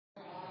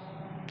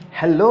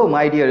Hello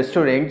my dear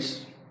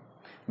students,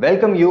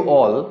 welcome you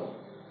all.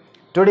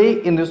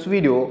 Today in this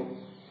video,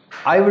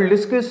 I will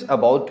discuss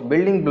about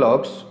building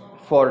blocks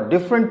for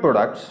different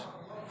products,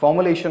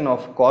 formulation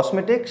of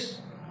cosmetics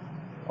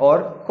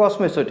or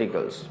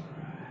cosmeceuticals.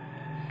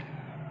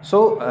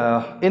 So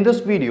in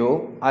this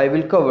video, I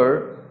will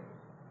cover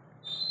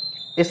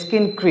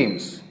skin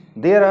creams.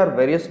 There are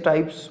various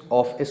types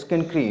of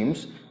skin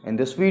creams. In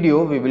this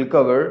video, we will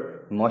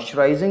cover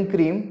moisturizing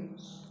cream,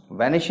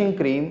 vanishing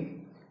cream,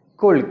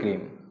 cold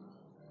cream.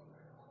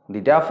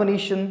 The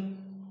definition,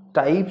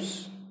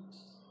 types,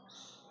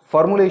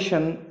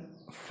 formulation,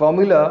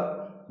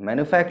 formula,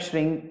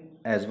 manufacturing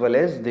as well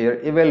as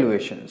their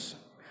evaluations.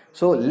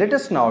 So let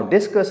us now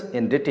discuss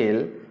in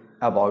detail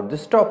about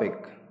this topic.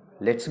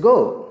 Let's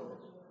go.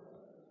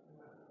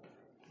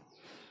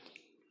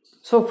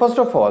 So first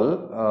of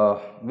all,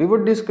 we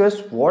would discuss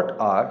what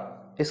are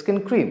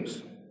skin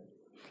creams.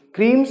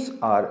 Creams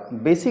are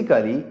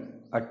basically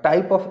a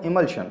type of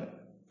emulsion.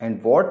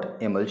 And what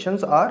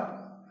emulsions are?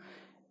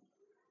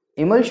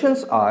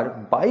 Emulsions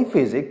are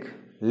biphasic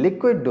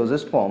liquid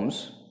dosage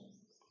forms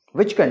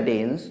which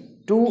contains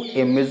two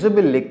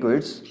immiscible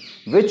liquids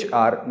which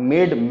are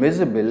made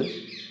miscible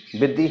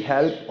with the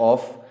help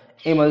of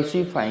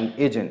emulsifying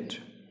agent.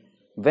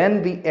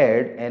 When we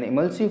add an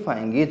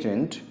emulsifying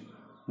agent,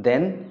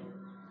 then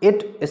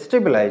it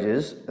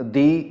stabilizes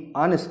the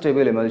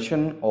unstable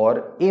emulsion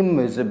or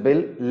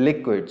immiscible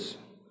liquids.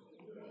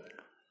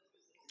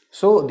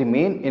 So the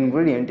main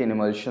ingredient in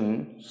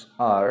emulsions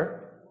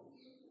are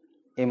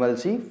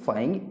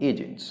emulsifying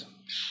agents.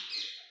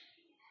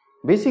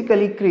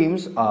 Basically,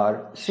 creams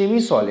are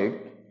semi-solid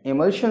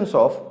emulsions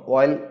of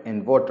oil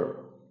and water.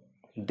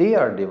 They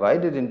are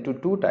divided into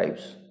two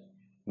types,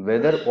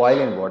 whether oil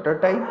and water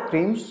type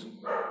creams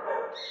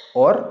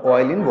or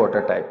oil and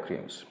water type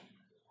creams.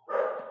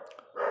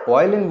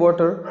 Oil in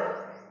water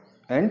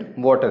and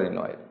water in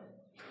oil.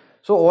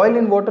 So oil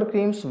and water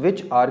creams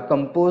which are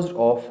composed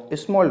of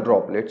small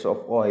droplets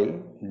of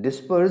oil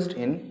dispersed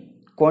in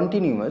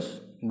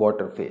continuous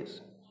water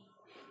phase,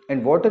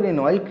 and water in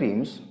oil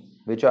creams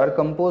which are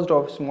composed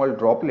of small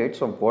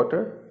droplets of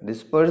water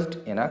dispersed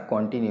in a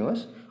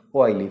continuous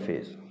oily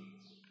phase.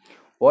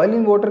 Oil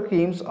in water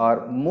creams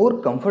are more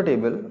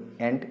comfortable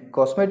and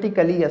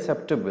cosmetically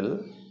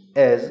acceptable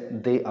as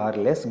they are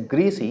less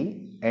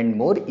greasy and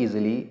more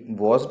easily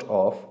washed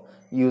off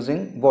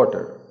using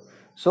water.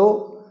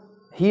 So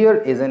here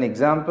is an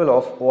example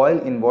of oil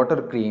in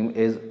water cream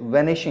is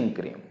vanishing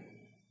cream.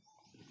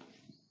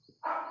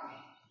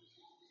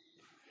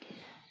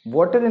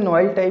 Water and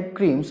oil type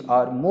creams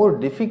are more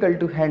difficult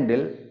to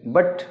handle,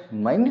 but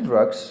many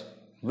drugs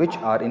which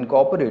are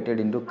incorporated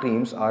into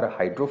creams are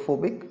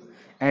hydrophobic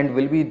and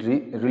will be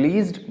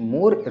released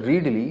more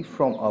readily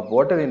from a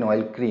water and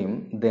oil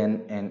cream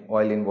than an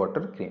oil and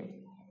water cream.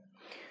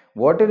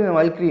 Water and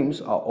oil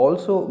creams are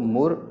also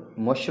more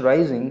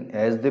moisturizing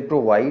as they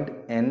provide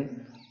an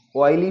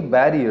oily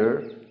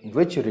barrier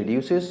which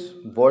reduces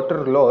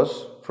water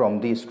loss from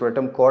the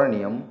stratum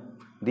corneum,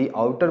 the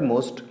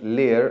outermost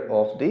layer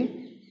of the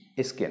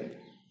skin.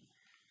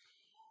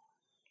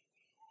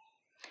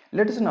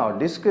 Let us now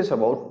discuss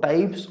about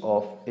types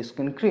of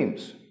skin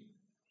creams.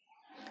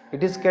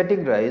 It is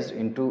categorized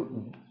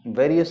into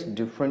various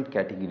different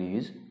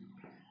categories.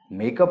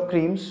 Makeup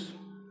creams.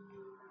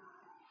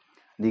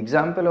 The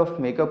example of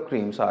makeup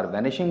creams are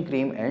vanishing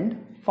cream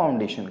and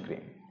foundation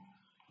cream.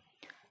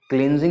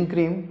 Cleansing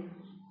cream,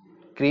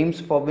 creams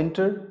for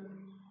winter,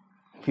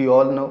 we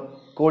all know,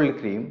 cold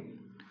cream,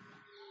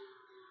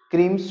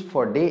 creams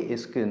for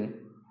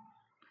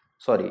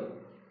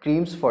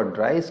creams for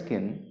dry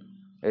skin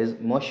is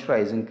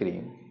moisturizing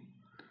cream,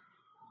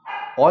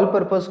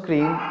 all-purpose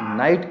cream,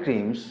 night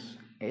creams,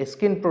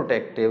 skin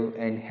protective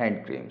and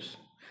hand creams.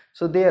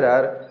 So there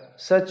are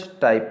such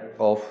type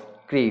of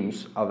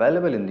creams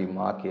available in the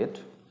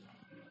market.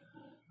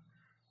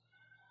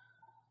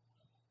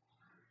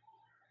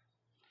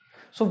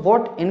 So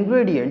what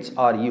ingredients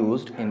are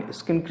used in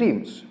skin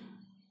creams?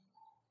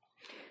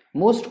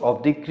 Most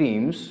of the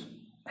creams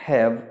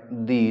have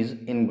these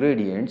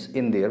ingredients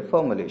in their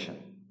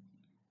formulation.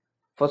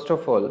 First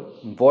of all,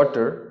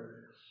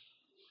 water,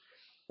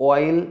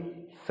 oil,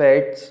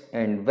 fats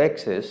and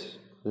waxes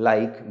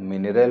like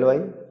mineral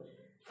oil,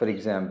 for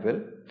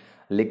example,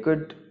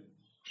 liquid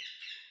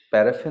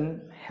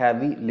paraffin,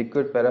 heavy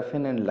liquid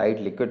paraffin and light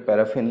liquid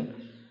paraffin,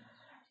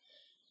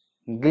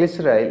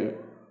 glycerol,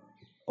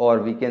 or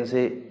we can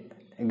say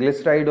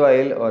glyceride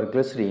oil or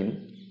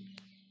glycerine.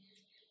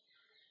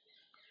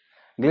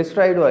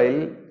 Glyceride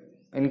oil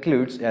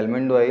includes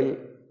almond oil,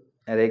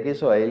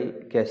 arachis oil,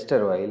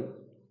 castor oil.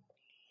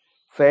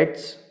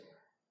 Fats,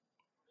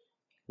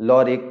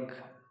 lauric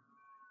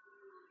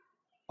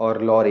or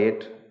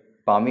laurate,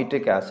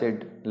 palmitic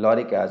acid,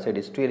 lauric acid,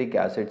 stearic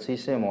acid,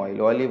 sesame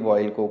oil, olive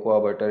oil,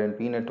 cocoa butter and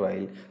peanut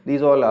oil.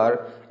 These all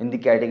are in the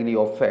category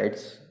of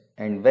fats.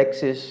 And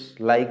waxes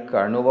like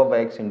carnauba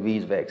wax and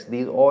beeswax.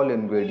 These all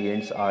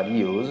ingredients are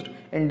used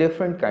in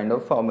different kind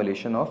of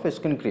formulation of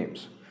skin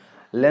creams.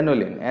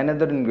 Lanolin,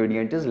 another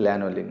ingredient is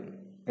lanolin.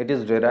 it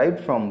is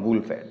derived from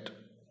wool fat.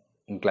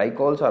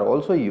 Glycols are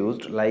also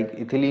used like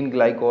ethylene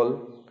glycol,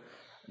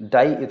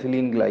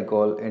 diethylene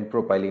glycol and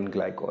propylene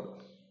glycol.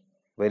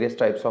 Various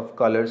types of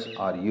colors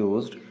are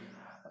used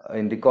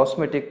in the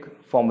cosmetic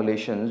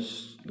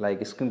formulations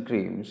like skin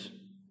creams.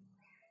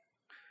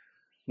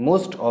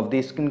 Most of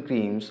the skin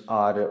creams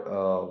are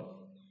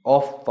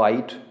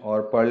off-white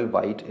or pearl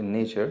white in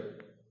nature.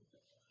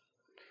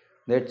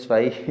 That's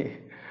why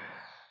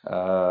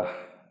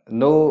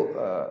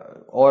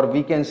or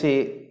we can say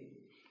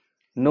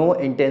no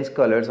intense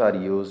colors are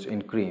used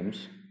in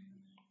creams.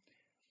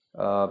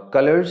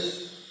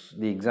 Colors,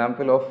 the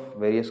example of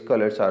various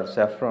colors are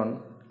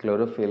saffron,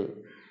 chlorophyll,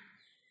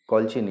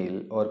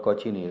 cochineal or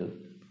cochineal.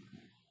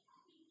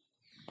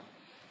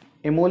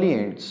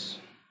 Emollients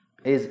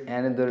is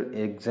another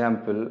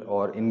example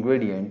or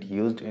ingredient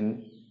used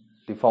in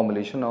the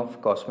formulation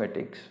of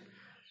cosmetics.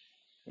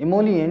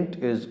 Emollient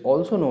is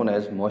also known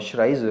as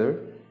moisturizer.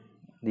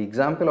 The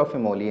example of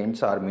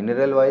emollients are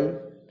mineral oil,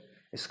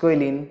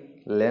 squalene,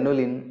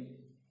 lanolin,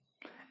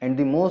 and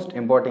the most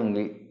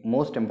importantly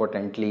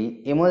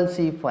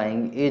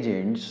emulsifying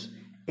agents.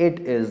 It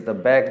is the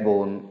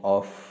backbone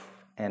of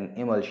an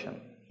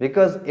emulsion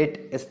because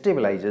it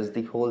stabilizes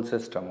the whole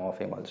system of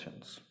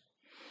emulsions.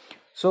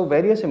 So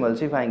various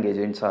emulsifying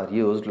agents are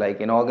used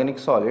like inorganic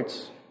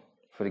solids,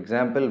 for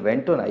example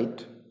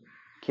bentonite,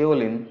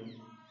 kaolin,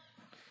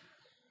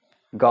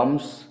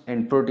 gums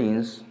and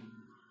proteins,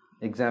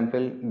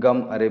 example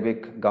gum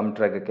arabic, gum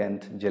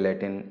tragacanth,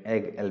 gelatin,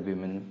 egg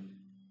albumin.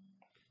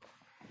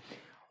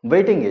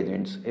 Wetting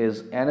agents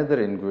is another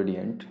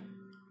ingredient,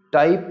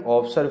 type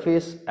of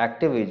surface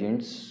active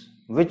agents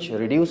which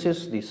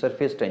reduces the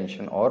surface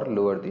tension or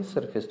lower the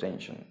surface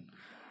tension.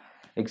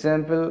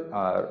 Example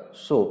are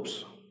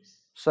soaps,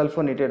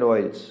 sulfonated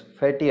oils,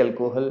 fatty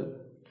alcohol,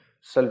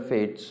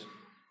 sulfates,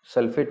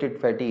 sulfated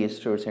fatty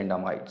esters and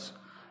amides.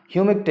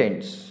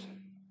 Humectants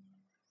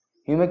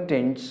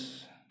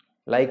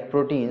like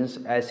proteins,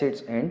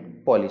 acids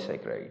and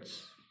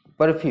polysaccharides.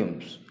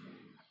 Perfumes,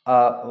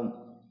 a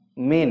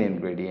main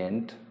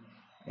ingredient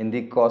in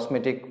the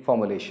cosmetic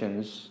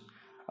formulations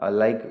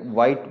like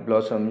white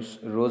blossoms,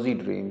 rosy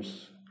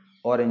dreams,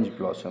 orange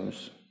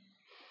blossoms,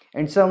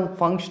 and some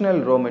functional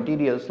raw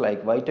materials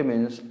like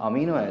vitamins,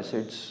 amino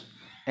acids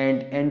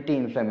and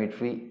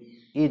anti-inflammatory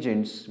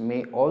agents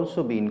may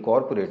also be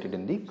incorporated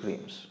in the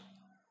creams.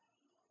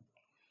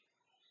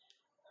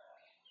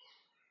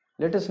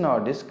 Let us now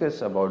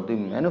discuss about the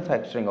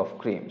manufacturing of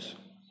creams.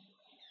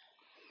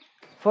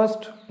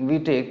 First, we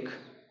take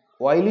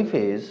oily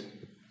phase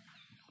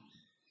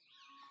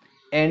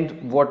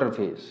and water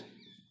phase.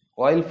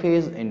 Oil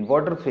phase and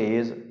water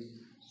phase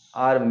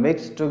are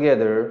mixed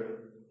together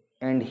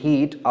and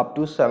heat up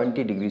to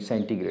 70 degrees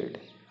centigrade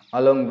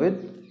along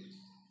with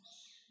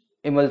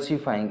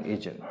emulsifying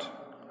agent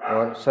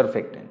or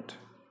surfactant.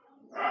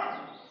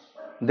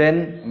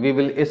 Then we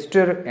will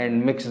stir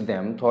and mix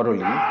them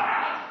thoroughly.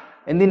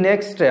 In the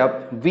next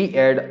step, we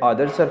add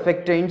other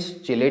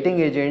surfactants, chelating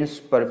agents,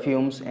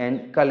 perfumes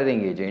and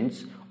coloring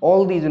agents.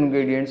 All these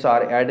ingredients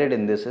are added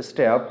in this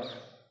step.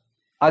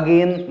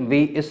 Again,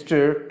 we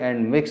stir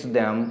and mix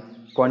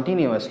them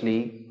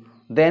continuously.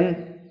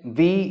 Then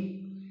we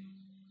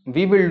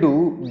will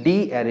do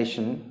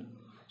de-aeration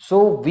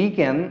so we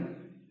can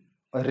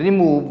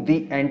remove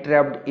the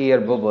entrapped air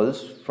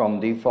bubbles from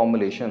the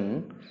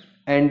formulation,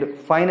 and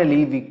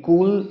finally we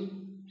cool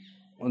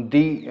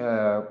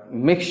the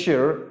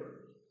mixture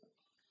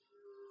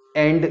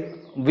and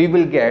we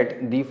will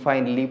get the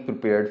finally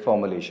prepared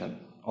formulation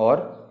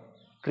or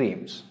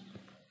creams.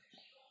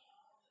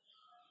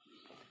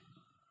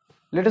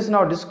 Let us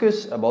now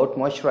discuss about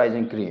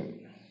moisturizing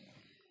cream.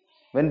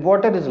 When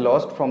water is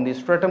lost from the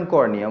stratum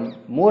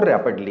corneum more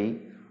rapidly,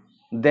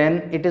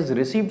 then it is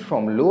received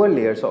from lower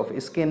layers of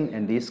skin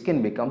and the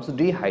skin becomes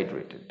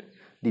dehydrated.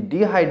 The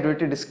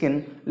dehydrated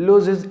skin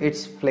loses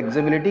its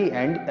flexibility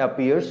and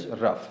appears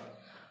rough.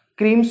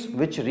 Creams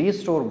which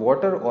restore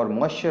water or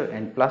moisture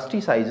and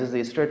plasticizes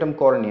the stratum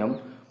corneum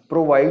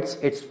provides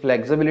its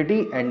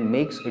flexibility and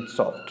makes it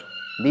soft.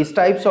 These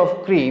types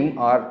of cream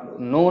are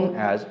known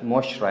as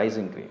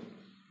moisturizing cream.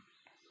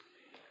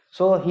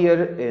 So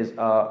here is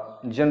a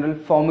general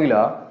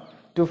formula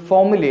to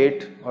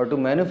formulate or to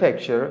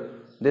manufacture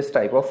this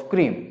type of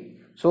cream.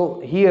 So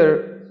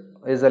here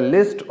is a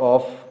list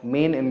of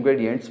main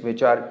ingredients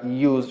which are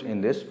used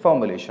in this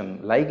formulation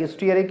like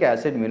stearic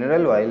acid,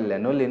 mineral oil,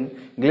 lanolin,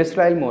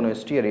 glyceryl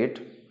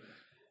monostearate,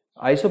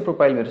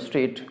 isopropyl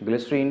myristate,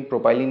 glycerine,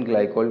 propylene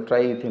glycol,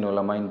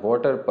 triethanolamine,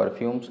 water,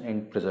 perfumes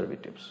and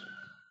preservatives.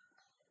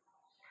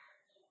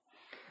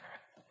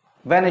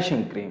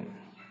 Vanishing cream,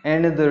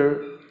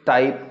 another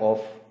type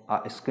of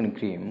skin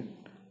cream.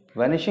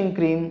 Vanishing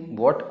cream,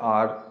 what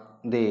are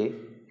they?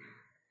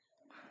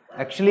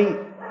 Actually,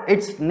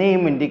 its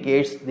name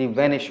indicates the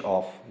vanish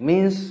off,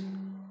 means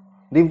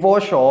the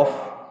wash off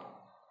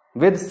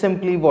with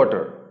simply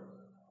water.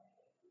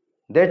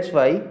 That's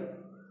why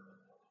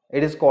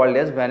it is called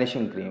as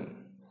vanishing cream.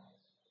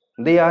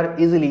 They are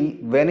easily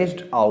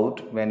vanished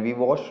out when we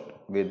wash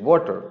with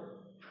water.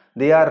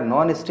 They are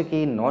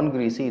non-sticky,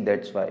 non-greasy,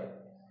 that's why.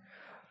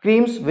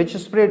 Creams which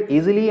spread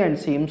easily and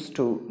seems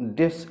to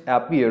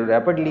disappear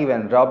rapidly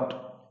when rubbed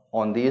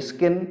on the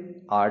skin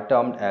are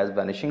termed as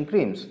vanishing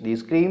creams.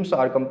 These creams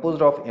are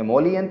composed of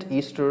emollient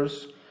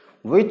esters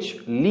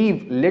which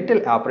leave little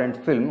apparent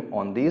film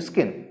on the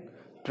skin.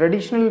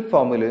 Traditional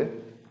formulae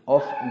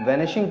of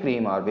vanishing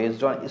cream are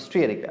based on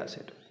stearic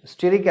acid.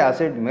 Stearic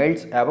acid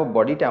melts above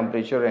body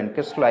temperature and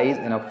crystallizes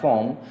in a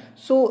form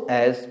so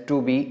as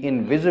to be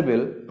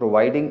invisible,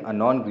 providing a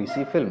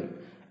non-greasy film.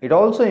 It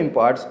also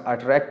imparts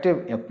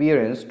attractive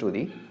appearance to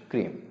the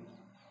cream.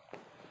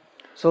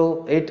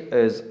 So it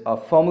is a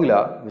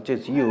formula which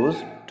is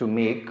used to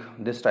make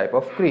this type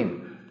of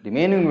cream. The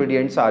main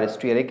ingredients are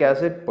stearic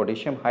acid,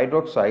 potassium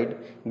hydroxide,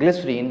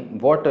 glycerin,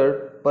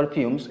 water,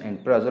 perfumes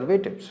and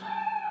preservatives.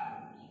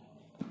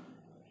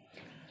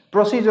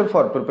 Procedure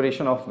for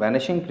preparation of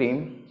vanishing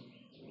cream.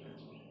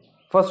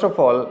 First of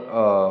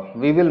all,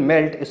 we will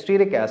melt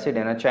stearic acid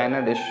in a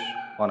china dish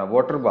on a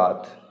water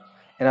bath.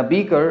 In a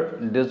beaker,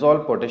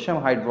 dissolve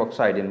potassium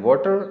hydroxide in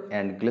water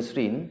and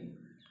glycerin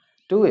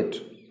to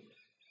it.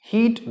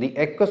 Heat the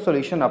aqueous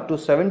solution up to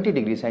 70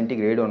 degrees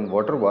centigrade on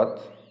water bath.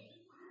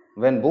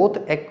 When both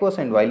aqueous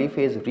and oily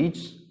phase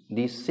reach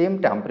the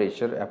same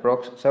temperature,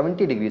 approx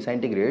 70 degrees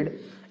centigrade,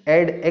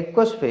 add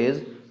aqueous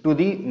phase to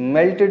the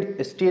melted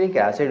stearic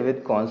acid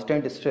with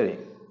constant stirring.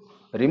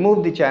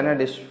 Remove the china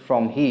dish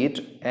from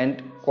heat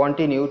and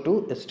continue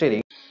to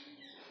stirring.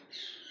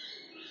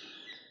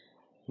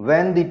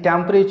 When the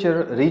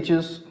temperature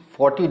reaches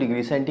 40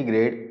 degrees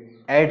centigrade,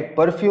 add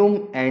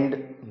perfume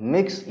and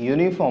mix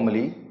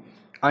uniformly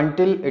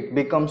until it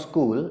becomes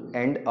cool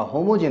and a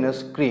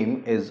homogeneous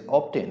cream is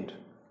obtained.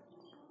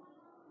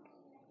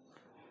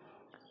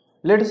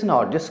 Let us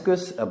now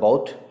discuss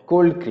about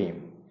cold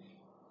cream.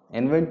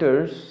 In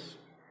winters,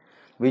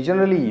 we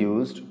generally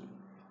used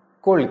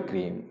cold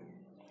cream.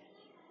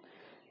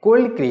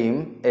 Cold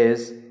cream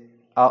is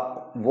a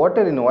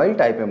water in oil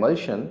type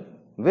emulsion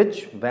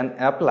which when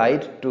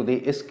applied to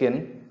the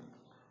skin,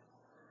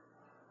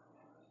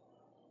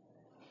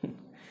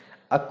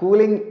 a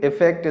cooling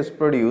effect is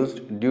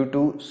produced due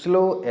to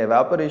slow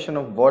evaporation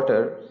of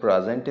water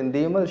present in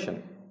the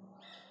emulsion.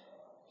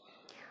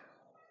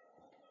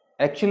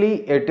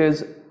 Actually, it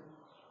is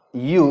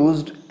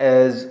used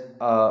as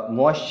a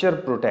moisture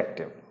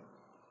protective,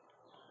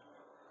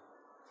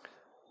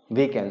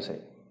 we can say.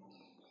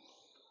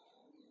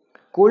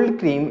 Cold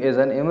cream is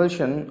an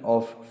emulsion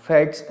of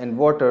fats and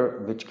water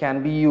which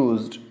can be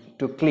used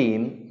to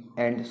clean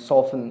and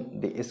soften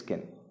the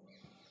skin.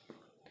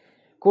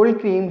 Cold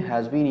cream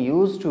has been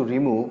used to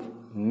remove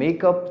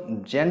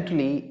makeup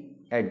gently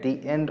at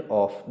the end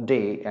of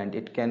day, and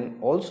it can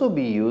also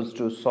be used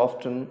to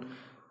soften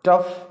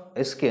tough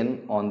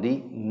skin on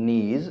the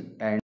knees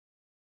and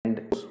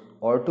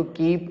or to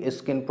keep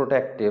skin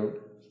protected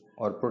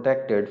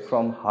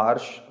from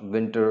harsh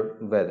winter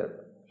weather.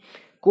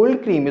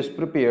 Cold cream is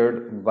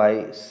prepared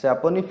by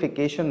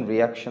saponification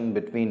reaction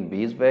between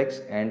beeswax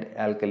and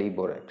alkali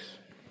borax.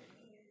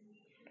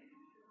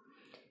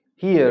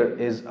 Here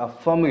is a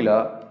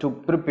formula to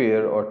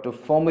prepare or to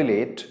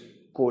formulate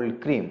cold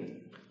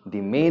cream.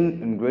 The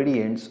main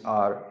ingredients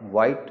are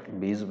white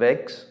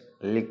beeswax,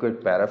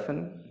 liquid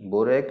paraffin,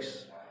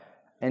 borax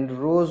and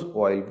rose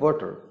oil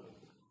water.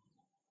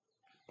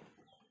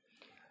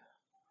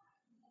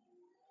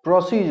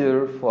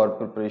 Procedure for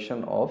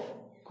preparation of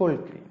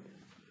cold cream.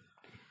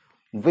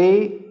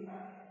 Weigh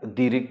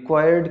the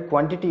required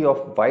quantity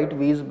of white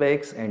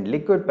beeswax and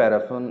liquid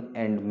paraffin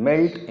and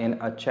melt in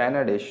a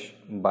china dish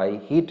by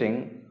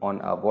heating on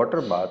a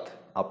water bath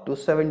up to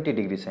 70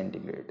 degrees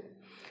centigrade.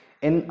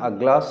 In a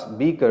glass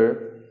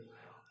beaker,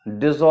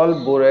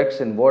 dissolve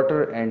borax in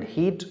water and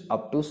heat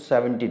up to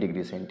 70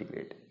 degrees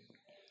centigrade.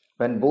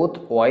 When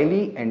both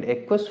oily and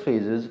aqueous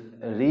phases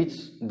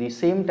reach the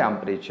same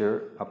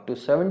temperature up to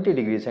 70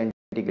 degrees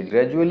centigrade,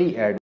 gradually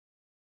add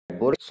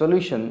borax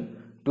solution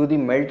to the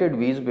melted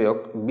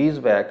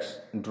beeswax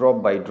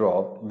drop by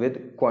drop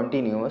with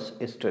continuous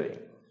stirring.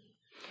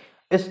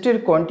 Stir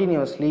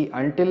continuously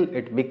until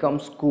it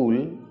becomes cool.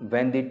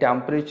 When the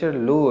temperature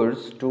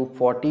lowers to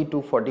 40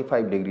 to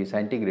 45 degrees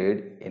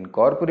centigrade,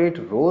 incorporate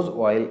rose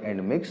oil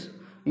and mix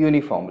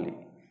uniformly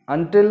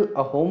until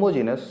a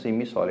homogeneous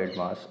semi-solid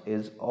mass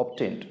is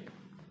obtained.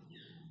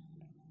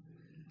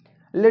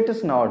 Let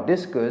us now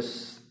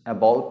discuss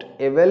about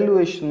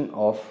evaluation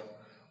of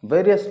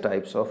various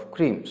types of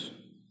creams,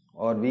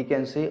 or we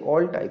can say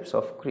all types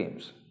of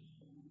creams.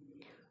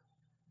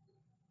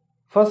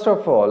 First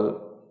of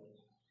all,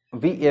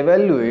 we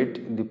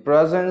evaluate the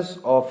presence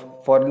of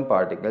foreign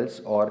particles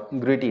or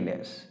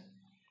grittiness.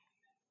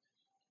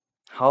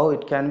 How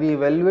it can be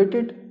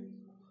evaluated?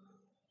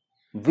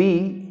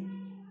 We,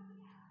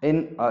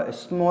 in a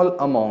small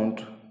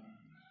amount,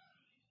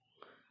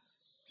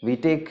 we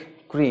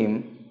take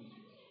cream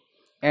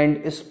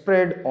and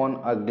spread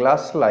on a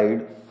glass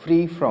slide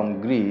free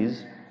from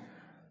grease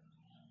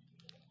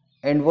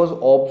and was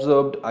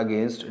observed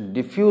against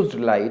diffused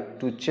light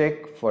to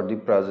check for the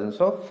presence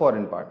of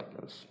foreign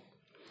particles.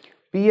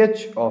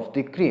 pH of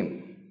the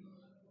cream.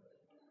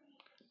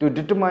 To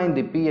determine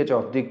the pH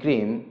of the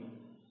cream,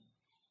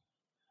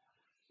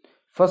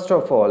 first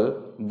of all,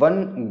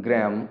 1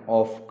 gram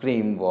of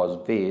cream was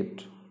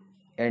weighed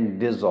and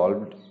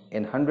dissolved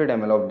in 100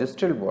 ml of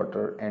distilled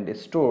water and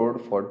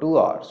stored for 2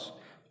 hours.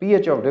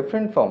 pH of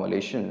different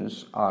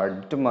formulations are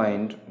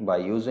determined by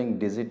using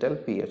digital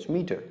pH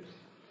meter.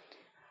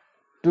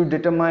 To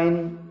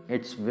determine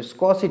its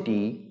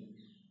viscosity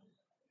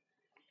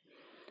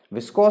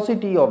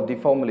of the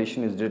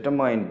formulation is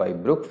determined by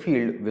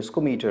Brookfield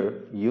viscometer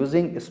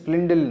using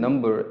spindle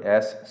number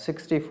as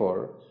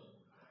 64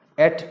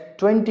 at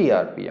 20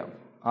 rpm.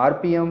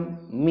 rpm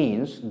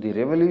means the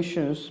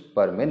revolutions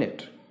per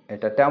minute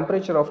at a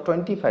temperature of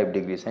 25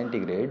 degrees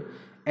centigrade,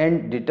 and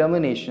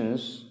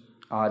determinations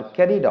are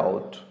carried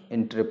out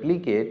in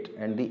triplicate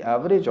and the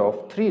average of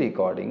 3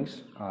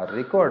 recordings are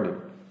recorded.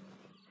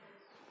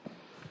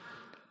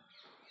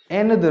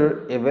 Another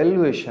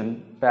evaluation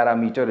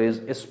parameter is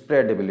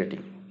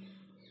spreadability.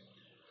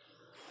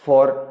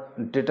 For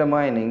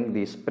determining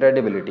the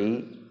spreadability,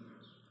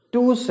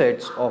 2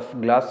 sets of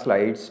glass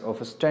slides of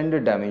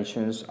standard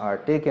dimensions are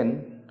taken.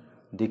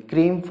 The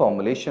cream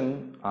formulation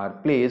are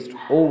placed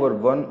over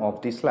one of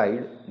the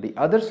slide. The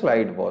other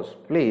slide was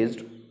placed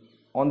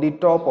on the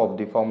top of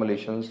the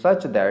formulation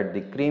such that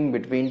the cream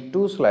between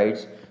 2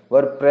 slides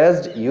were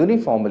pressed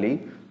uniformly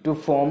to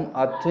form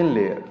a thin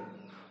layer.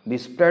 The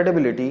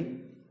spreadability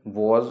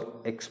was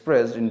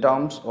expressed in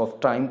terms of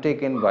time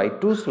taken by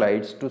 2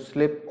 slides to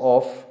slip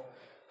off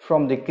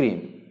from the cream.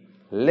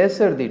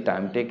 Lesser the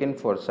time taken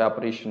for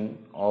separation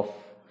of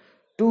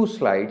 2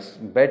 slides,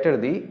 better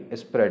the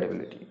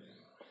spreadability.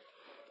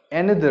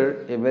 Another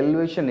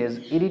evaluation is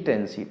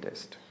irritancy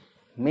test.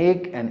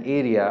 Make an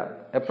area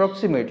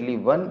approximately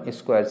 1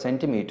 square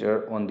centimeter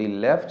on the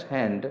left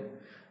hand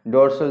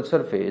dorsal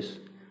surface.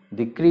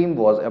 The cream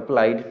was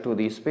applied to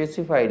the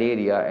specified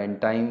area and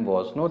time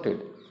was noted.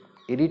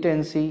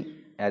 Irritancy,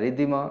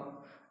 edema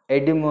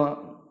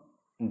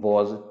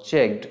was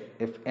checked,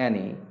 if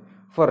any,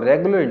 for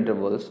regular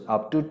intervals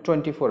up to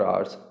 24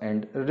 hours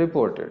and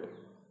reported.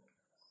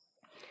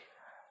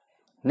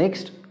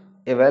 Next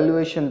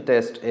evaluation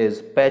test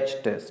is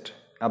patch test.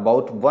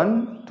 About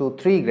 1 to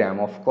 3 gram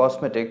of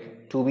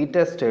cosmetic to be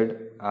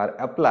tested are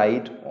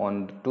applied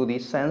onto the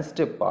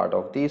sensitive part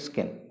of the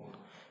skin.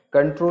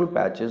 Control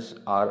patches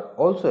are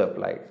also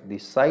applied. The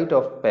site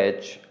of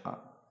patch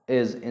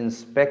is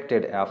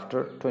inspected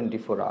after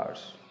 24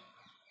 hours.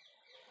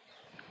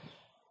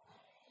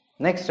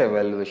 Next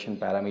evaluation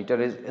parameter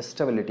is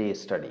stability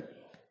study.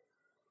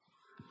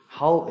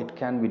 How it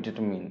can be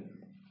determined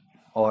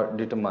or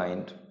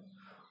determined?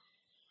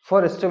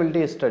 For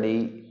stability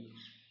study,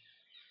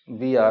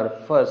 we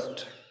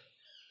first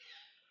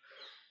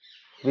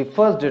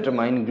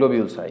determine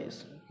globule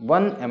size.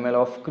 1 ml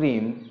of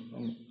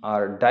cream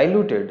are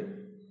diluted.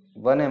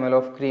 1 ml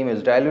of cream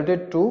is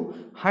diluted to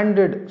 10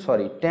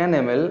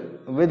 ml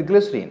with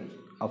glycerine.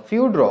 A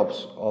few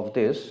drops of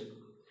this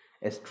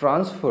is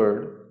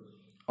transferred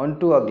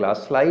onto a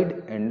glass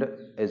slide and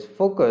is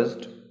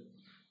focused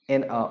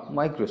in a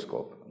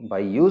microscope. By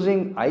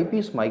using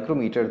eyepiece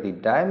micrometer, the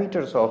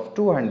diameters of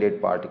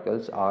 200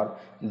 particles are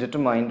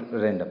determined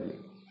randomly.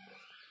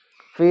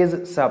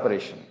 Phase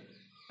separation.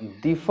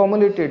 The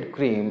formulated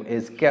cream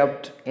is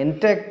kept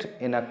intact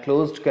in a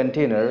closed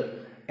container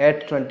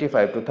at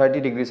 25 to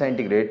 30 degrees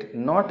centigrade,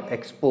 not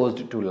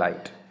exposed to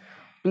light.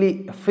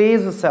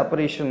 Phase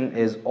separation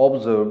is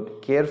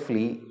observed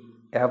carefully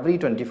every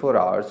 24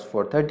 hours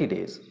for 30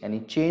 days.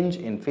 Any change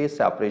in phase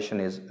separation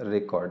is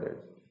recorded.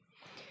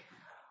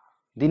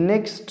 The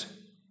next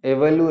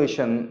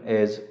evaluation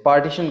is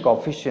partition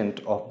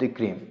coefficient of the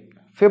cream.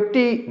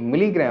 50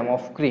 milligram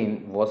of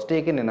cream was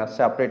taken in a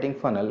separating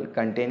funnel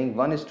containing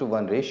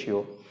 1:1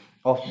 ratio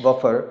of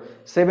buffer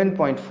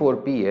 7.4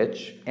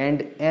 pH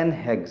and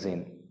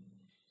N-hexane.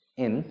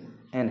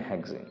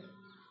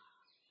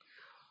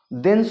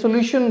 Then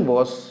solution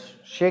was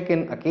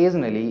shaken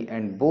occasionally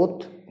and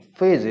both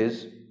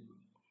phases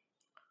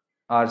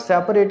are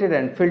separated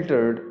and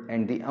filtered,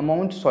 and the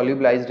amount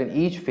solubilized in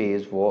each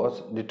phase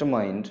was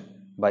determined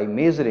by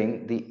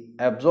measuring the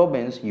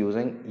absorbance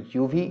using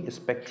UV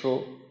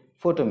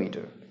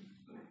spectrophotometer.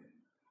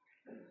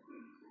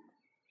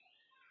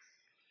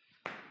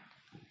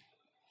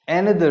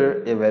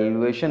 Another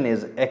evaluation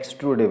is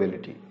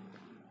extrudability.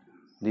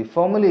 The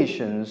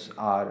formulations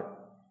are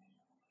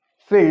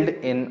filled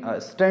in a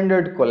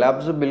standard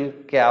collapsible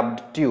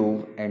capped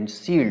tube and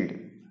sealed.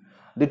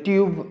 The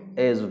tube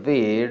is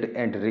weighed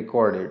and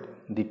recorded.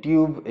 The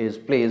tube is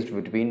placed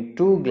between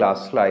 2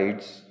 glass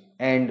slides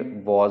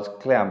and was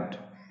clamped.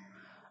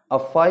 A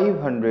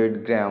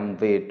 500 gram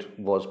weight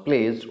was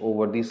placed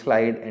over the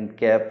slide and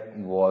cap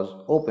was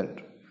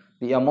opened.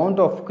 The amount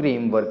of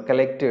cream were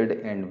collected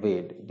and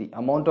weighed. The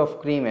amount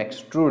of cream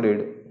extruded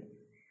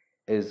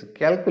is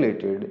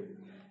calculated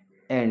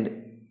and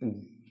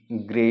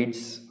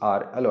grades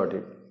are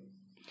allotted.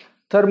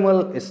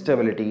 Thermal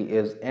stability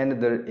is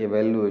another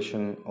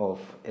evaluation of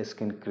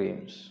skin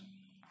creams.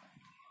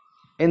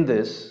 In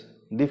this,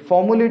 the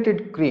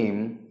formulated cream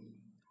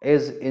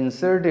is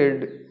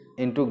inserted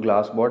into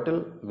glass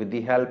bottle with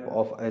the help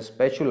of a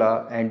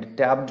spatula and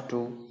tapped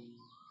to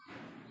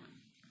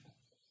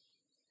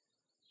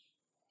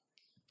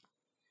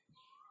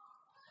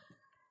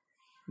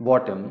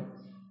bottom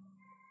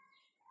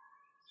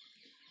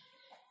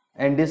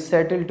and is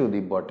settled to the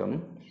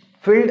bottom,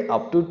 filled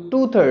up to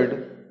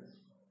 2/3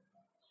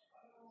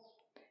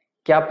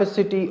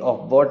 capacity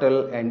of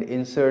bottle and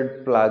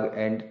insert plug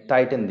and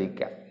tighten the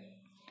cap.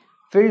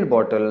 Filled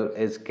bottle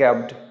is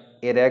kept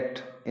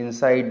erect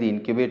inside the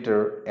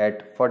incubator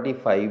at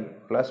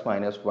 45 plus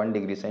minus 1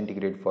 degree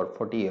centigrade for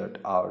 48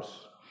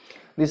 hours.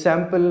 The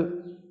sample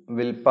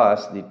will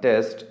pass the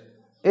test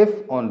if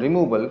on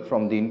removal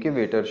from the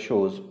incubator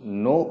shows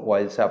no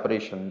oil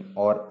separation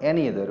or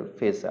any other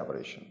phase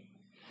separation.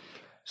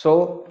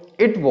 So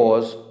it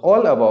was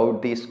all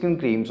about the skin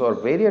creams or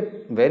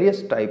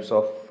various types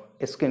of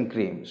skin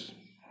creams.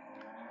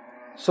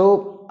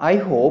 So I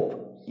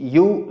hope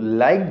you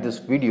liked this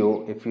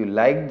video. If you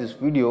liked this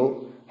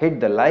video, hit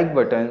the like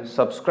button,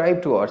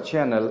 subscribe to our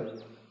channel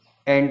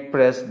and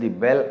press the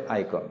bell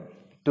icon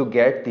to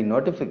get the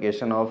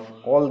notification of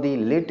all the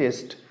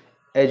latest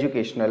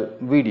educational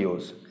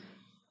videos.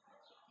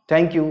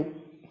 Thank you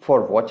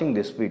for watching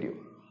this video.